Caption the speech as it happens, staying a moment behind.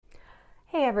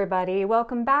everybody.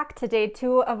 Welcome back to day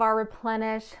 2 of our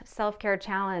Replenish Self-Care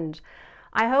Challenge.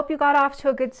 I hope you got off to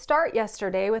a good start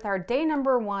yesterday with our day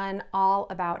number 1, all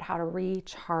about how to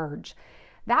recharge.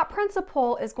 That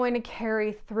principle is going to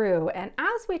carry through, and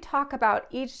as we talk about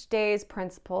each day's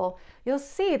principle, you'll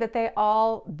see that they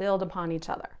all build upon each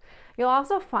other. You'll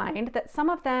also find that some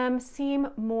of them seem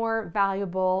more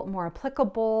valuable, more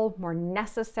applicable, more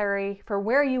necessary for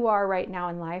where you are right now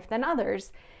in life than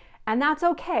others. And that's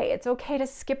okay. It's okay to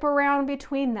skip around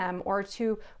between them or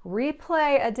to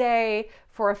replay a day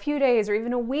for a few days or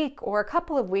even a week or a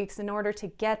couple of weeks in order to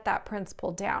get that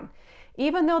principle down.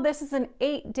 Even though this is an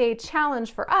 8-day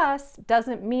challenge for us,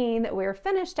 doesn't mean that we're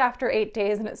finished after 8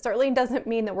 days, and it certainly doesn't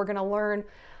mean that we're going to learn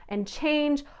and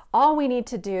change all we need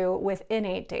to do within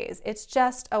 8 days. It's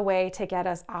just a way to get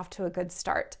us off to a good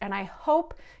start. And I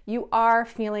hope you are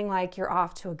feeling like you're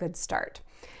off to a good start.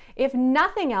 If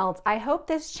nothing else, I hope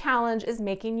this challenge is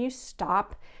making you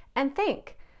stop and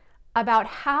think about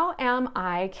how am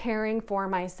I caring for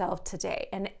myself today?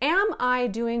 And am I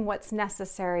doing what's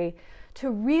necessary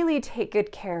to really take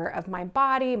good care of my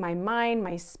body, my mind,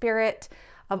 my spirit,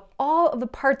 of all of the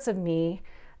parts of me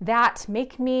that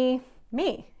make me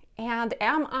me? And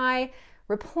am I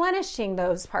replenishing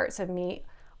those parts of me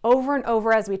over and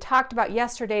over, as we talked about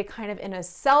yesterday, kind of in a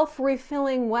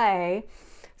self-refilling way,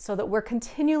 so that we're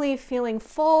continually feeling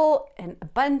full and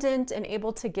abundant and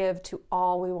able to give to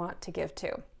all we want to give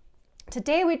to.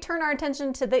 Today, we turn our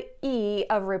attention to the E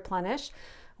of replenish,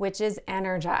 which is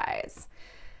energize.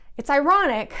 It's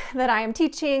ironic that I am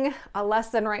teaching a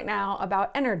lesson right now about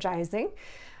energizing.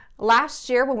 Last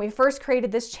year, when we first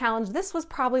created this challenge, this was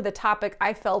probably the topic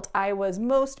I felt I was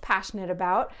most passionate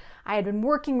about. I had been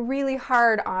working really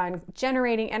hard on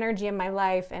generating energy in my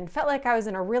life and felt like I was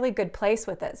in a really good place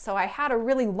with it. So I had a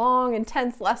really long,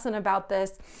 intense lesson about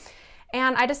this.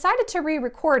 And I decided to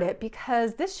re-record it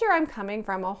because this year I'm coming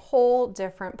from a whole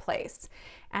different place.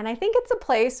 And I think it's a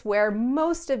place where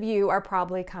most of you are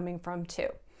probably coming from too.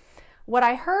 What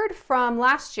I heard from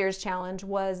last year's challenge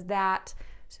was that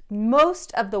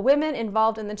most of the women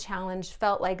involved in the challenge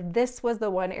felt like this was the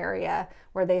one area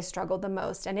where they struggled the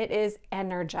most, and it is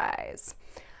energize.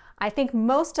 I think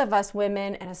most of us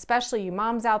women, and especially you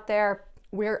moms out there,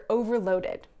 we're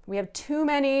overloaded. We have too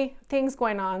many things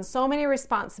going on, so many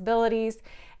responsibilities,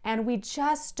 and we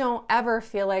just don't ever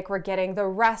feel like we're getting the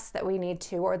rest that we need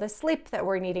to, or the sleep that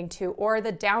we're needing to, or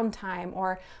the downtime,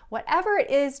 or whatever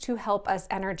it is to help us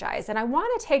energize. And I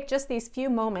want to take just these few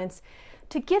moments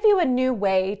to give you a new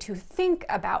way to think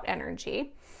about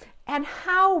energy and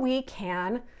how we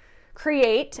can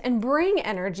create and bring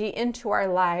energy into our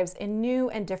lives in new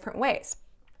and different ways.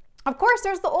 Of course,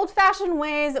 there's the old-fashioned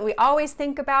ways that we always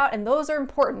think about, and those are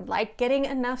important, like getting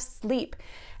enough sleep.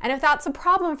 And if that's a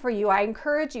problem for you, I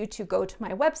encourage you to go to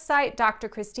my website,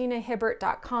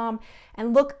 drchristinahibbert.com,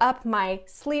 and look up my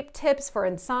sleep tips for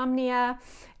insomnia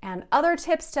and other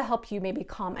tips to help you maybe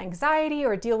calm anxiety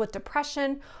or deal with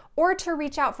depression, or to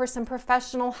reach out for some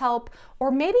professional help, or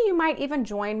maybe you might even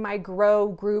join my Grow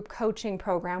group coaching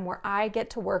program, where I get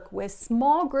to work with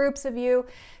small groups of you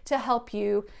to help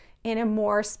you in a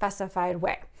more specified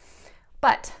way.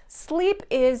 But sleep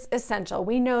is essential.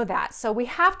 We know that. So we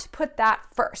have to put that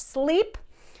first. Sleep,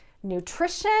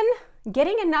 nutrition,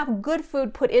 getting enough good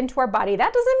food put into our body.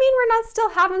 That doesn't mean we're not still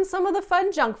having some of the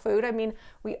fun junk food. I mean,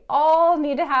 we all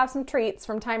need to have some treats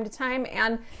from time to time,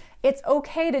 and it's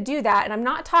okay to do that. And I'm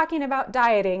not talking about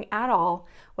dieting at all.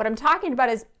 What I'm talking about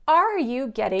is, are you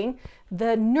getting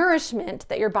the nourishment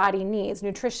that your body needs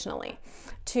nutritionally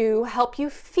to help you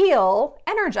feel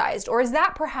energized? Or is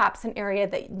that perhaps an area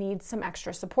that needs some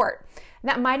extra support?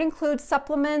 That might include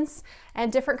supplements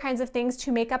and different kinds of things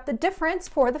to make up the difference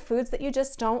for the foods that you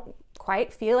just don't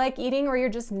quite feel like eating, or you're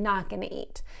just not going to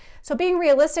eat. So being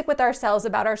realistic with ourselves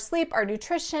about our sleep, our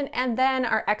nutrition, and then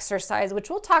our exercise, which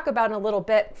we'll talk about in a little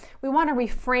bit. We want to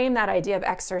reframe that idea of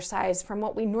exercise from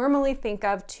what we normally think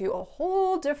of to a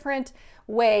whole different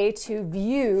way to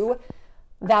view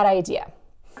that idea.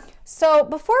 So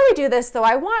before we do this, though,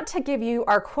 I want to give you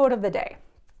our quote of the day.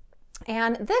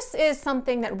 And this is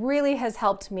something that really has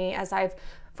helped me as I've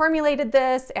formulated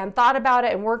this and thought about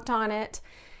it and worked on it.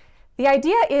 The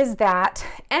idea is that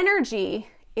energy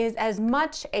is as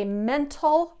much a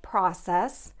mental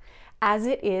process as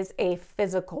it is a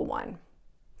physical one.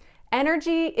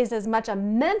 Energy is as much a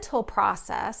mental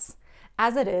process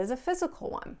as it is a physical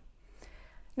one.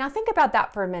 Now think about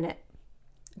that for a minute.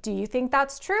 Do you think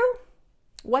that's true?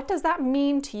 What does that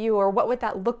mean to you, or what would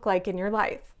that look like in your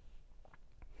life?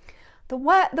 The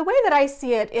way that I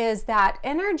see it is that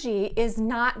energy is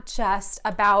not just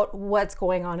about what's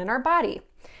going on in our body.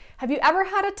 Have you ever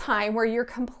had a time where you're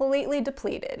completely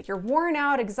depleted? You're worn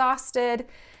out, exhausted,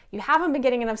 you haven't been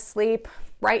getting enough sleep,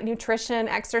 right nutrition,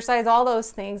 exercise, all those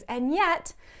things, and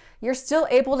yet you're still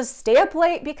able to stay up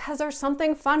late because there's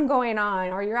something fun going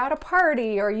on, or you're at a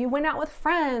party, or you went out with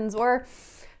friends, or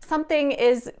something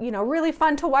is, really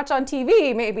fun to watch on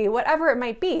TV, maybe, whatever it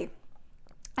might be.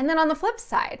 And then on the flip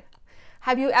side,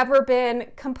 have you ever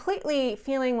been completely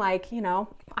feeling like,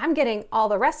 I'm getting all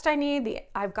the rest I need,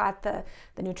 I've got the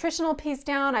nutritional piece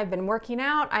down, I've been working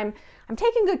out, I'm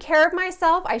taking good care of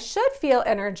myself, I should feel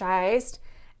energized,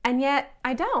 and yet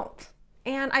I don't.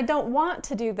 And I don't want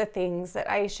to do the things that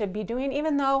I should be doing,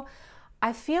 even though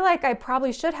I feel like I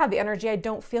probably should have the energy, I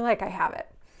don't feel like I have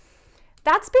it.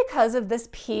 That's because of this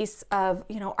piece of,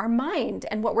 our mind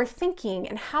and what we're thinking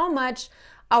and how much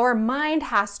our mind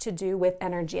has to do with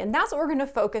energy. And that's what we're going to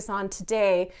focus on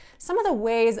today. Some of the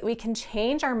ways that we can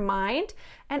change our mind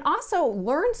and also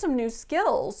learn some new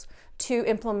skills to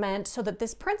implement so that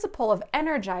this principle of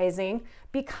energizing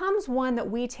becomes one that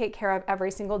we take care of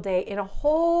every single day in a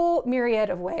whole myriad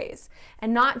of ways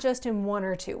and not just in one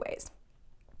or two ways.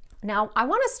 Now, I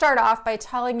want to start off by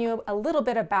telling you a little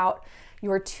bit about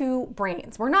your two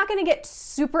brains. We're not going to get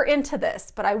super into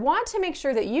this, but I want to make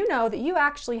sure that you know that you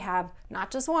actually have not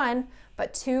just one,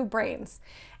 but two brains.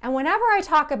 And whenever I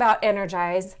talk about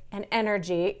energize and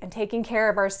energy and taking care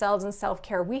of ourselves and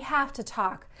self-care, we have to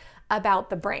talk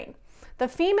about the brain. The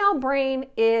female brain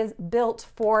is built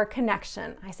for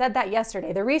connection. I said that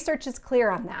yesterday. The research is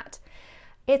clear on that.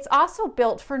 It's also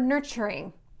built for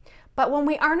nurturing. But when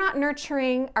we are not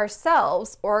nurturing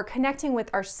ourselves or connecting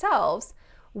with ourselves,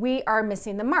 we are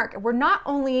missing the mark. We're not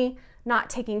only not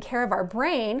taking care of our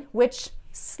brain, which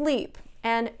sleep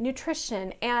and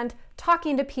nutrition and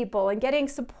talking to people and getting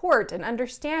support and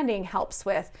understanding helps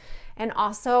with, and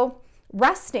also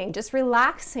resting, just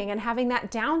relaxing and having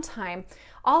that downtime.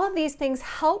 All of these things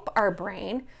help our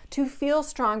brain to feel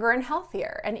stronger and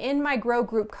healthier. And in my Grow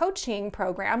Group coaching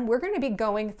program, we're going to be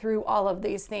going through all of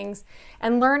these things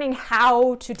and learning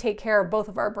how to take care of both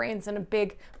of our brains in a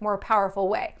big, more powerful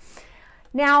way.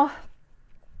 Now,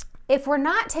 if we're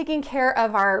not taking care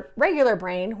of our regular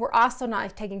brain, we're also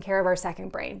not taking care of our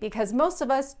second brain, because most of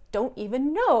us don't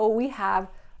even know we have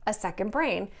a second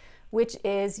brain, which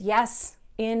is, yes,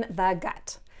 in the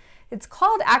gut. It's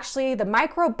called actually the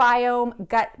microbiome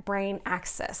gut-brain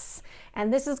axis.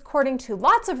 And this is according to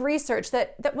lots of research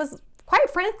that was quite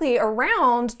frankly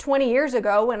around 20 years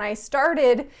ago when I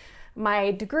started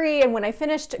my degree and when I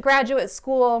finished graduate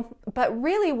school, but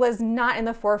really was not in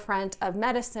the forefront of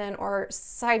medicine or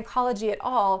psychology at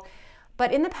all.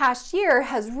 But in the past year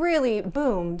has really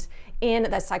boomed in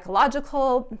the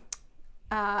psychological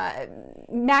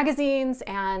magazines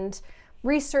and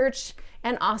research,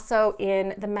 and also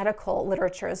in the medical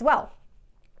literature as well.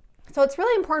 So it's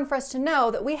really important for us to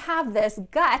know that we have this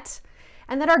gut,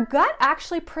 and that our gut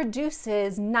actually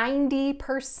produces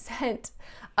 90%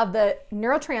 of the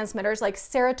neurotransmitters like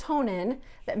serotonin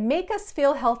that make us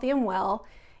feel healthy and well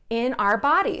in our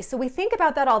body. So we think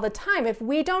about that all the time. If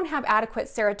we don't have adequate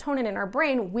serotonin in our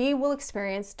brain, we will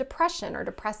experience depression or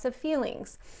depressive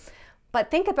feelings. But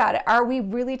think about it. Are we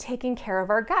really taking care of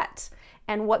our gut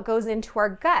and what goes into our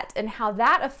gut and how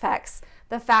that affects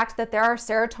the fact that there are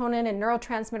serotonin and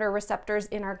neurotransmitter receptors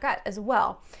in our gut as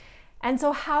well? And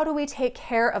so how do we take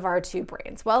care of our two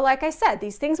brains? Well, like I said,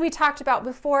 these things we talked about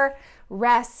before: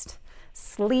 rest,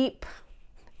 sleep,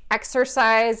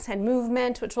 exercise, and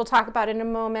movement, which we'll talk about in a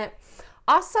moment.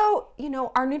 Also,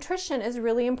 our nutrition is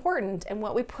really important and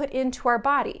what we put into our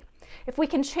body. If we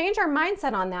can change our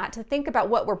mindset on that to think about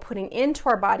what we're putting into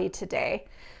our body today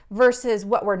versus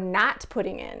what we're not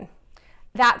putting in,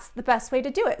 that's the best way to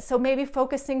do it. So maybe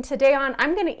focusing today on,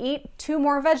 I'm going to eat 2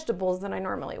 more vegetables than I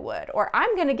normally would, or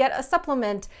I'm going to get a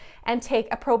supplement and take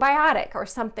a probiotic or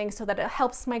something so that it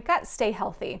helps my gut stay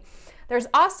healthy. There's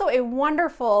also a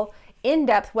wonderful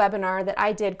in-depth webinar that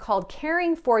I did called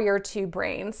Caring for Your Two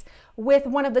Brains with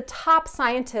one of the top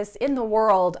scientists in the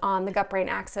world on the gut-brain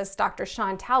axis, Dr.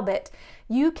 Sean Talbot.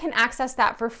 You can access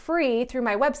that for free through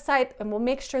my website, and we'll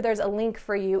make sure there's a link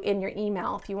for you in your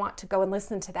email if you want to go and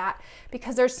listen to that,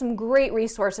 because there's some great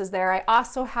resources there. I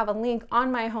also have a link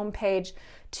on my homepage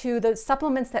to the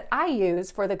supplements that I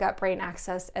use for the gut-brain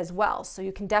axis as well. So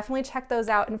you can definitely check those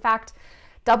out. In fact,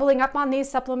 doubling up on these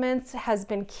supplements has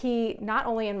been key, not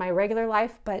only in my regular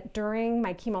life, but during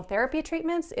my chemotherapy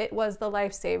treatments. It was the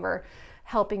lifesaver,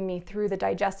 helping me through the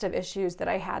digestive issues that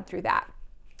I had through that.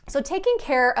 So taking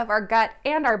care of our gut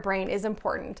and our brain is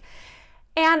important.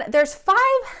 And there's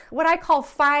what I call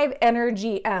 5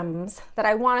 energy M's that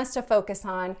I want us to focus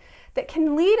on that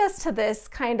can lead us to this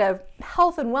kind of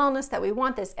health and wellness that we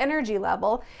want, this energy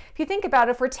level. If you think about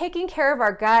it, if we're taking care of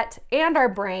our gut and our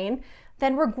brain,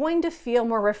 then we're going to feel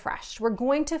more refreshed. We're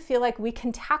going to feel like we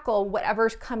can tackle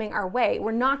whatever's coming our way.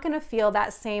 We're not going to feel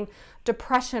that same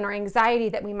depression or anxiety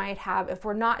that we might have if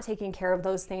we're not taking care of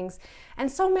those things.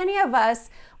 And so many of us,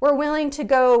 we're willing to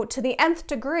go to the nth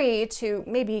degree to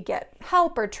maybe get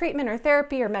help or treatment or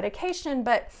therapy or medication,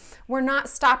 but we're not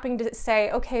stopping to say,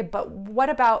 okay, but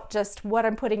what about just what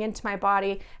I'm putting into my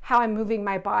body, how I'm moving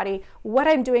my body, what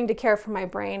I'm doing to care for my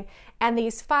brain, and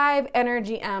these 5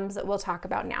 energy M's that we'll talk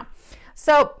about now.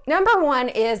 So number 1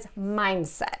 is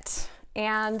mindset.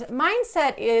 And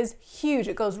mindset is huge.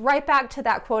 It goes right back to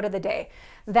that quote of the day,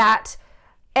 that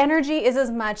energy is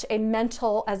as much a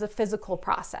mental as a physical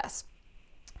process.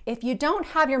 If you don't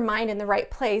have your mind in the right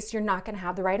place, you're not going to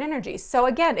have the right energy. So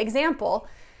again, example,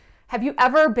 have you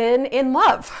ever been in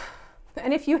love?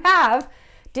 And if you have,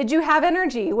 did you have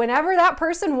energy? Whenever that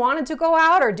person wanted to go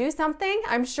out or do something,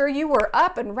 I'm sure you were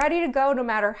up and ready to go no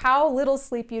matter how little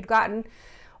sleep you'd gotten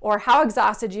or how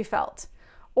exhausted you felt.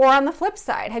 Or on the flip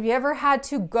side, have you ever had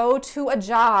to go to a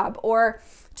job or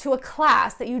to a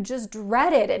class that you just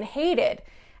dreaded and hated?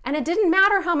 And it didn't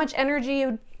matter how much energy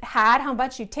you had, how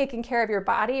much you'd taken care of your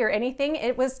body or anything.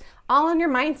 It was all in your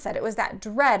mindset. It was that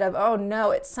dread of, oh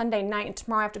no, it's Sunday night and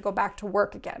tomorrow I have to go back to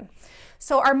work again.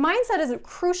 So our mindset is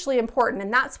crucially important.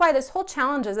 And that's why this whole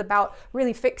challenge is about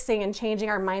really fixing and changing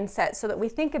our mindset so that we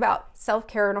think about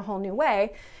self-care in a whole new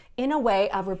way, in a way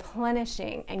of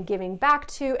replenishing and giving back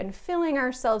to and filling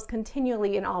ourselves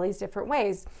continually in all these different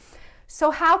ways. So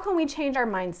how can we change our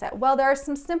mindset? Well, there are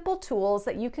some simple tools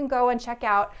that you can go and check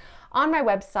out on my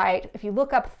website. If you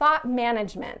look up thought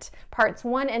management, parts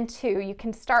 1 and 2, you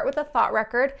can start with a thought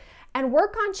record and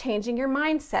work on changing your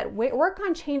mindset. Work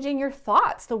on changing your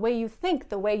thoughts, the way you think,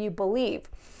 the way you believe.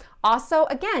 Also,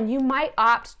 again, you might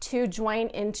opt to join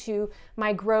into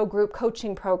my Grow Group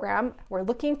coaching program. We're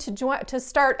looking to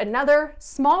start another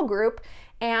small group,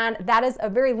 and that is a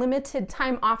very limited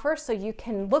time offer, so you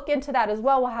can look into that as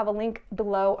well. We'll have a link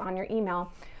below on your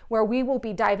email where we will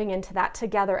be diving into that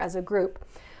together as a group.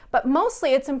 But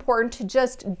mostly it's important to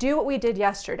just do what we did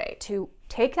yesterday, to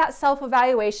take that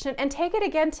self-evaluation and take it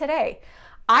again today.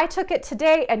 I took it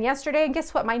today and yesterday, and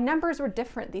guess what? My numbers were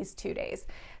different these 2 days.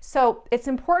 So it's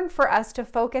important for us to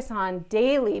focus on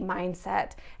daily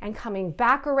mindset and coming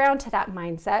back around to that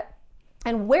mindset.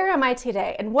 And where am I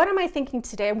today? And what am I thinking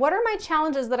today? And what are my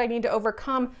challenges that I need to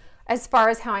overcome as far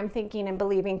as how I'm thinking and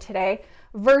believing today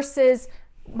versus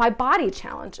my body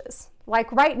challenges?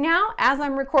 Like right now, as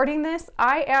I'm recording this,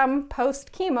 I am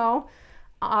post chemo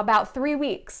about 3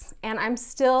 weeks, and I'm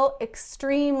still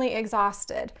extremely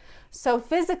exhausted. So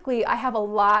physically, I have a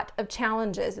lot of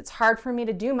challenges. It's hard for me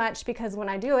to do much because when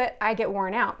I do it, I get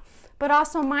worn out. But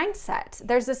also mindset.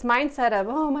 There's this mindset of,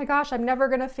 oh my gosh, I'm never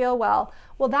gonna feel well.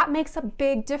 Well, that makes a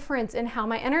big difference in how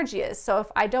my energy is. So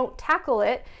if I don't tackle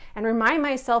it and remind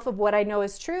myself of what I know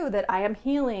is true, that I am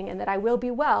healing and that I will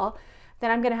be well,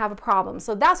 then I'm gonna have a problem.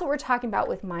 So that's what we're talking about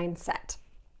with mindset.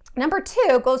 Number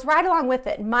 2 goes right along with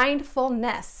it,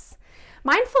 mindfulness.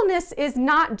 Mindfulness is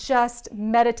not just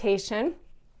meditation,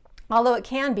 although it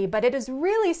can be, but it is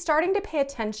really starting to pay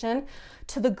attention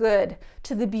to the good,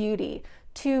 to the beauty,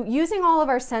 to using all of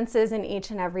our senses in each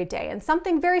and every day. And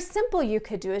something very simple you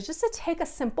could do is just to take a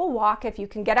simple walk if you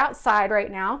can get outside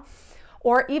right now,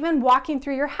 or even walking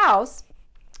through your house.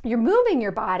 You're moving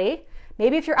your body.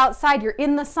 Maybe if you're outside, you're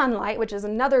in the sunlight, which is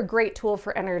another great tool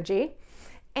for energy.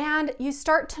 And you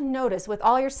start to notice with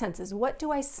all your senses, what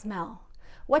do I smell?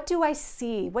 What do I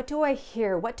see? What do I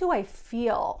hear? What do I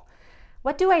feel?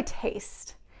 What do I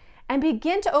taste? And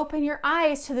begin to open your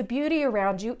eyes to the beauty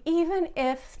around you, even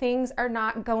if things are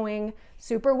not going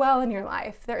super well in your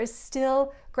life. There is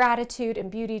still gratitude and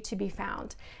beauty to be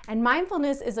found. And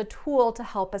mindfulness is a tool to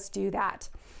help us do that.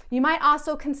 You might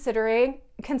also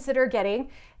consider getting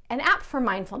an app for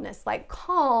mindfulness like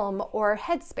Calm or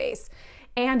Headspace,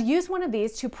 and use one of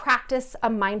these to practice a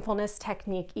mindfulness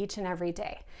technique each and every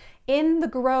day. In the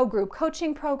Grow Group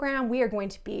coaching program, we are going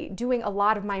to be doing a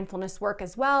lot of mindfulness work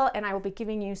as well, and I will be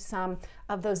giving you some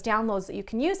of those downloads that you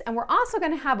can use. And we're also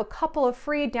going to have a couple of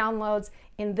free downloads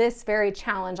in this very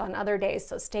challenge on other days,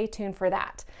 so stay tuned for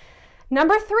that.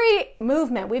 Number 3,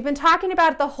 movement. We've been talking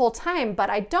about it the whole time, but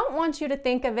I don't want you to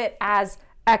think of it as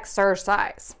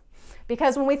exercise.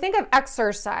 Because when we think of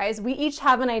exercise, we each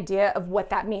have an idea of what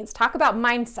that means. Talk about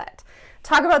mindset.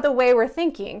 Talk about the way we're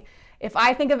thinking. If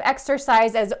I think of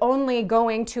exercise as only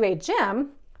going to a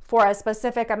gym for a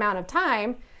specific amount of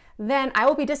time, then I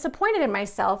will be disappointed in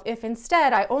myself if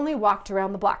instead I only walked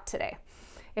around the block today.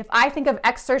 If I think of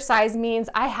exercise means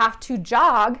I have to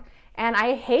jog and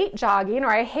I hate jogging or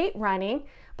I hate running,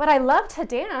 but I love to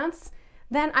dance,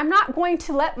 then I'm not going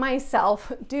to let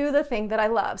myself do the thing that I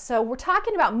love. So we're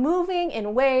talking about moving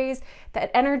in ways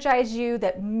that energize you,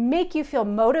 that make you feel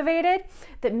motivated,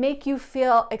 that make you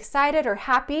feel excited or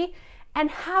happy, and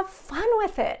have fun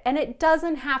with it. And it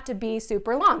doesn't have to be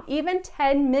super long. Even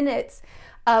 10 minutes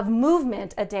of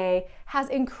movement a day has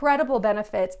incredible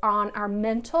benefits on our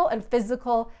mental and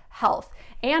physical health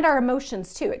and our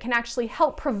emotions too. It can actually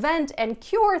help prevent and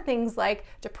cure things like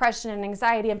depression and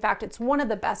anxiety. In fact, it's one of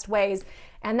the best ways.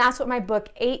 And that's what my book,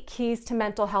 8 Keys to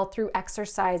Mental Health Through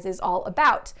Exercise, is all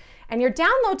about. And your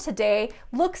download today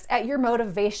looks at your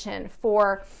motivation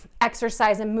for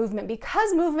exercise and movement,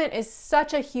 because movement is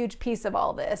such a huge piece of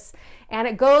all this. And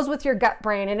it goes with your gut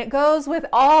brain, and it goes with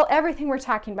everything we're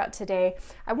talking about today.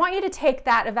 I want you to take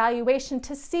that evaluation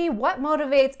to see what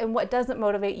motivates and what doesn't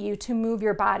motivate you to move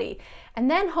your body.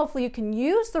 And then hopefully you can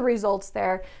use the results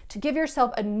there to give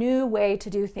yourself a new way to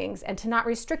do things and to not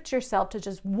restrict yourself to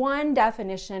just one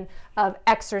definition of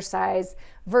exercise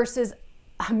versus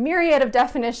a myriad of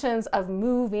definitions of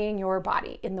moving your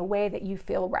body in the way that you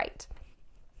feel right.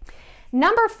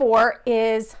 Number 4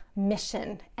 is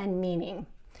mission and meaning.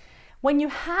 When you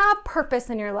have purpose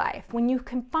in your life, when you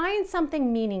can find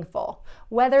something meaningful,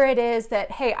 whether it is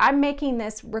that, hey, I'm making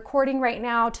this recording right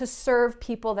now to serve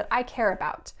people that I care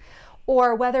about,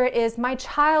 or whether it is my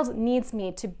child needs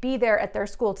me to be there at their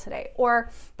school today,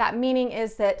 or that meaning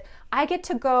is that I get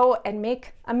to go and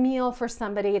make a meal for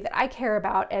somebody that I care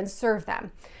about and serve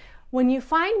them. When you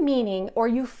find meaning, or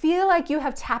you feel like you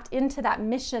have tapped into that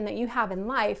mission that you have in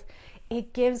life,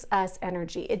 it gives us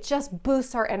energy. It just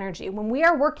boosts our energy. When we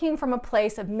are working from a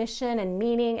place of mission and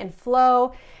meaning and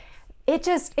flow,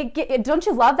 don't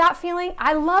you love that feeling?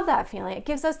 I love that feeling. It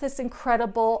gives us this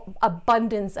incredible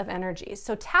abundance of energy.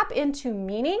 So tap into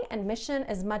meaning and mission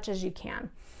as much as you can.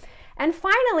 And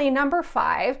finally, number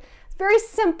 5, it's very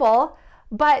simple,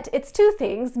 but it's 2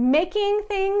 things: making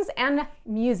things and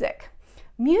music.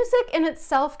 Music in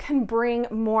itself can bring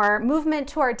more movement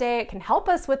to our day. It can help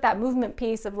us with that movement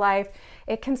piece of life.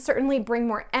 It can certainly bring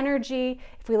more energy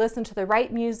if we listen to the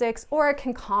right musics, or it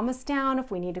can calm us down if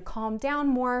we need to calm down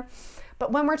more.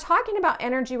 But when we're talking about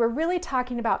energy, we're really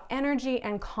talking about energy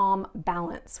and calm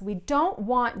balance. We don't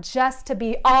want just to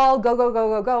be all go, go, go,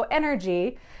 go, go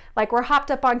energy, like we're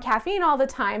hopped up on caffeine all the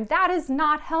time. That is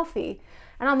not healthy.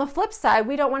 And on the flip side,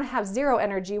 we don't want to have zero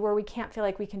energy where we can't feel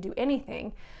like we can do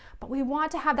anything. But we want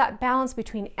to have that balance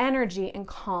between energy and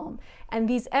calm. And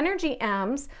these energy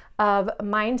M's of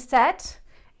mindset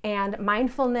and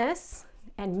mindfulness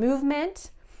and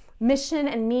movement, mission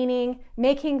and meaning,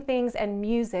 making things and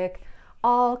music,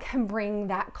 all can bring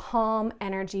that calm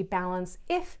energy balance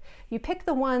if you pick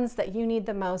the ones that you need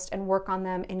the most and work on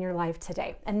them in your life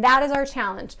today. And that is our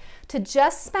challenge, to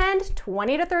just spend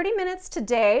 20 to 30 minutes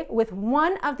today with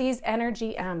one of these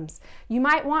energy M's. You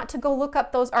might want to go look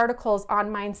up those articles on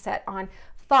mindset, on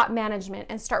thought management,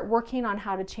 and start working on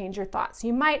how to change your thoughts.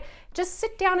 You might just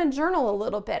sit down and journal a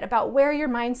little bit about where your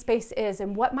mind space is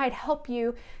and what might help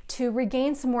you to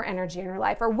regain some more energy in your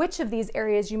life, or which of these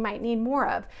areas you might need more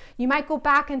of. You might go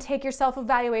back and take your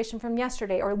self-evaluation from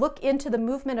yesterday, or look into the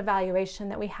movement evaluation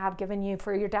that we have given you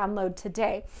for your download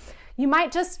today. You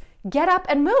might just get up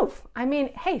and move. I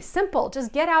mean, hey, simple,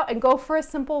 just get out and go for a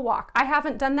simple walk. I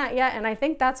haven't done that yet, and I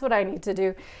think that's what I need to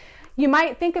do. You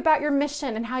might think about your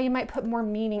mission and how you might put more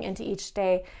meaning into each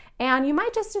day. And you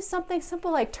might just do something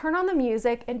simple like turn on the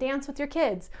music and dance with your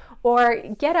kids, or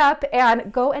get up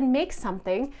and go and make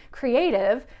something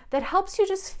creative that helps you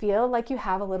just feel like you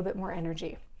have a little bit more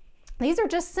energy. These are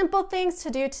just simple things to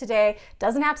do today.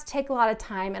 Doesn't have to take a lot of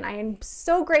time, and I am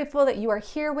so grateful that you are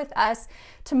here with us.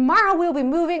 Tomorrow we'll be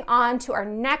moving on to our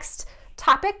next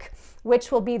topic,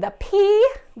 which will be the P,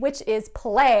 which is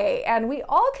play. And we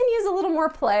all can use a little more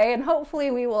play, and hopefully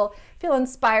we will feel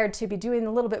inspired to be doing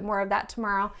a little bit more of that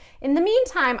tomorrow. In the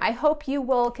meantime, I hope you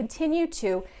will continue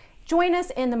to join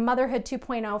us in the Motherhood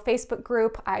 2.0 Facebook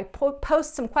group. I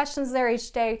post some questions there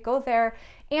each day. Go there,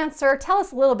 answer, tell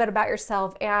us a little bit about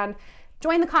yourself, and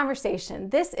join the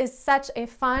conversation. This is such a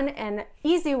fun and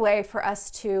easy way for us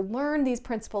to learn these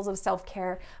principles of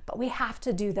self-care, but we have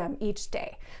to do them each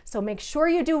day. So make sure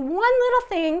you do one little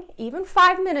thing, even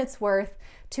 5 minutes worth,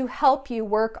 to help you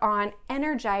work on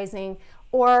energizing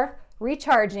or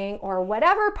recharging or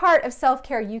whatever part of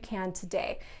self-care you can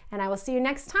today. And I will see you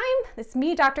next time. It's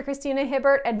me, Dr. Christina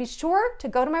Hibbert, and be sure to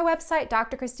go to my website,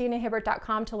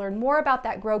 drchristinahibbert.com, to learn more about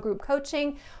that Grow Group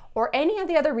coaching or any of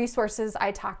the other resources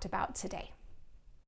I talked about today.